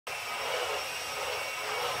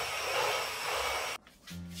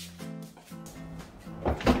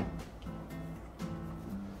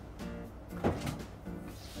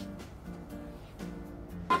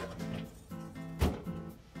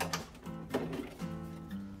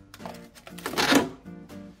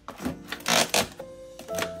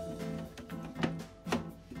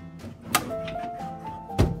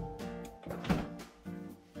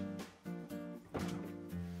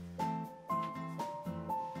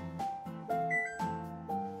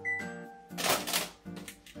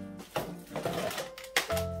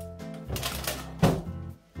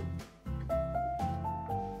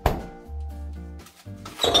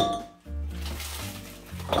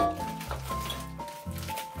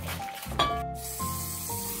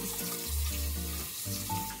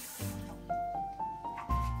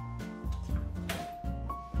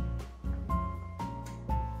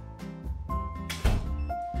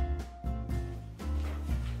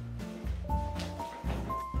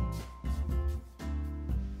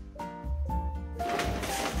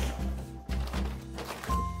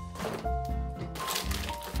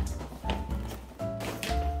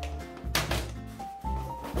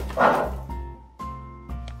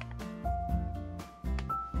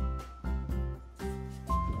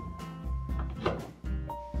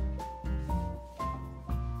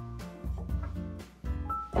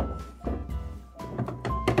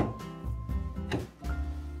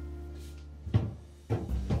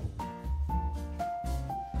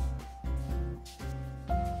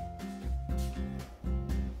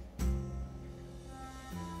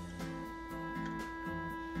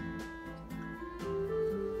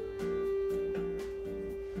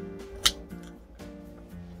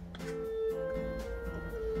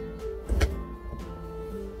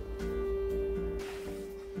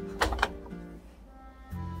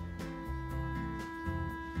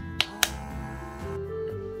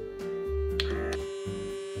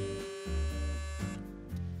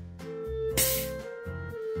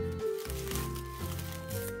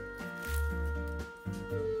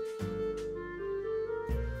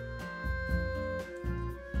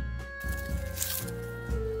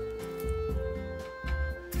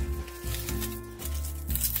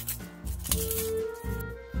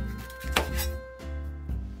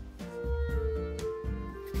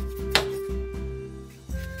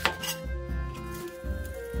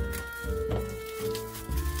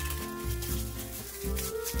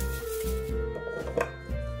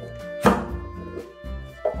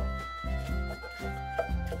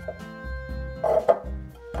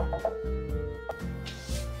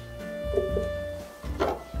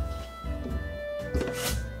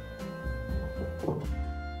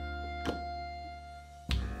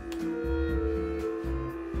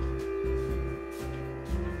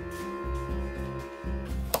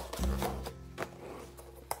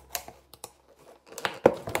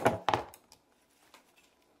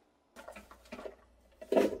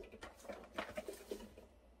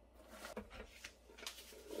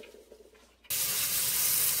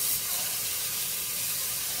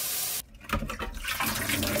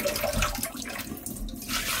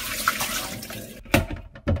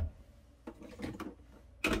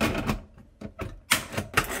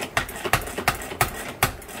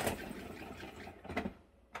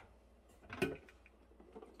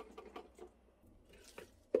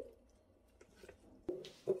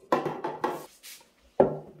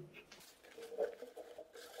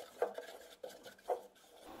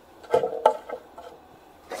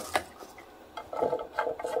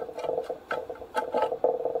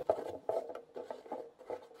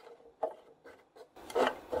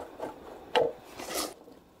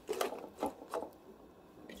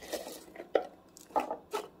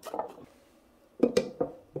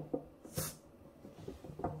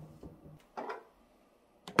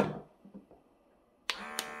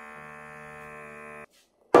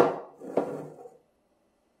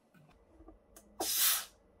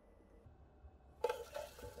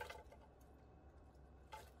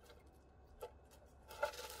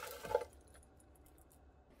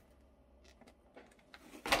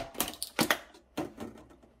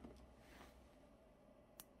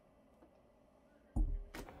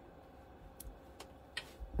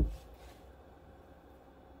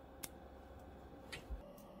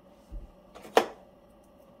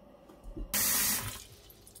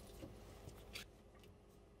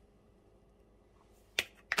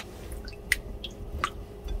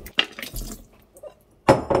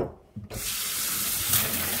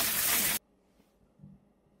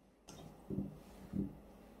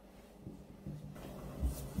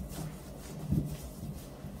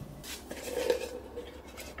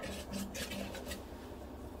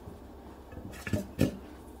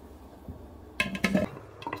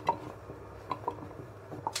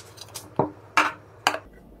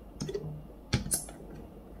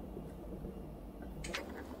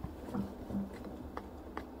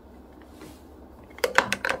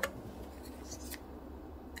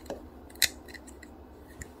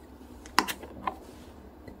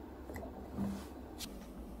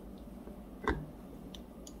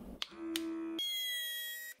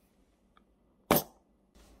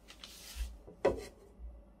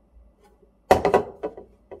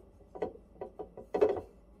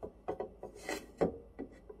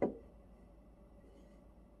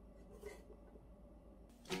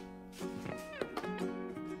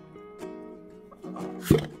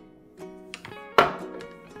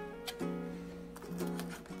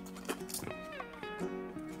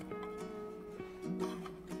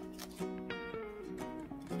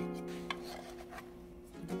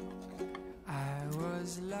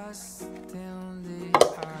lost in the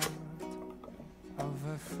art of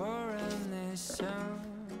a foreign nation,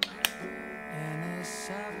 in a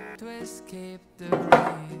shop to escape the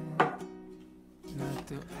rain, not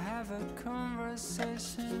to have a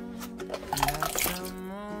conversation. That's the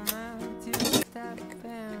moment you step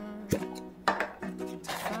in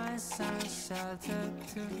to find some shelter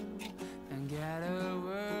too, and get a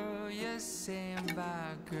word you're saying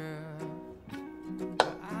by girl.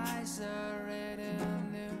 Your eyes are red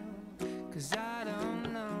and new, 'cause I don't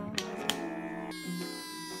know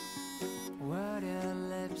what your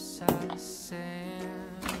lips are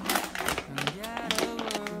saying. And get a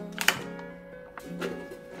word,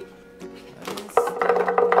 but it's the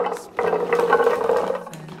most beautiful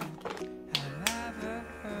thing I've ever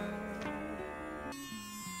heard.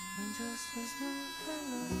 And just a small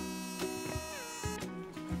hello,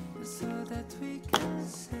 so that we can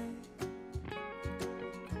say,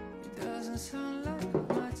 it doesn't sound like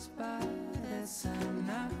much, but it's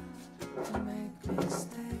enough to make me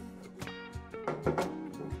stay.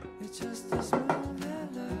 It's just a small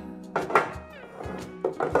hello,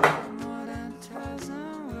 more than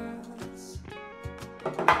 1,000 words,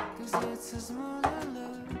 'cause it's a small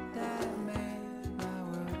hello that made my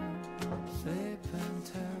world flip and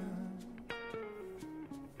turn.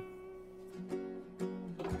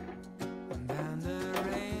 And then the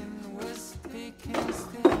rain was speaking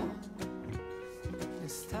still,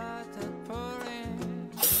 it started pouring.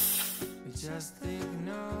 We just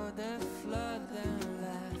ignored the flood and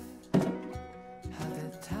laughed at the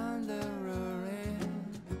thunder roaring,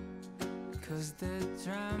 'cause the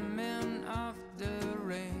drumming of the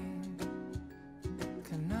rain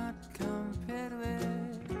cannot compare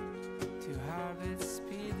with two heartbeats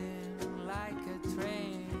speeding like a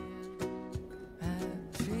train at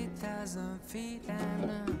 3,000 feet and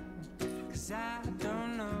up. 'Cause I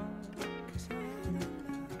don't know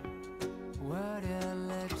what your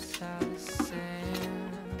lips are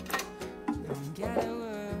saying. Don't get a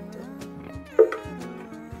word,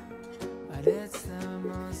 but it's the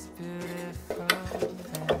most beautiful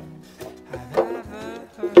thing I've ever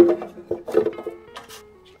heard.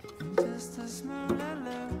 Just a small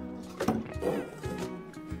hello,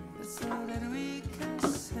 that's all that we can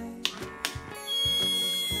say.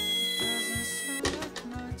 It doesn't sound like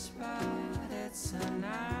much, but it's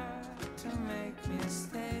enough to make me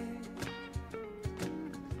stay.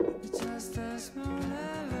 It's just a small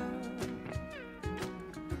hello,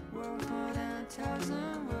 worth more than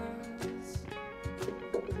 1,000 words,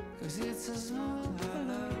 'cause it's a small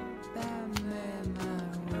hello that made my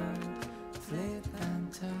world flip and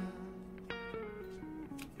turn.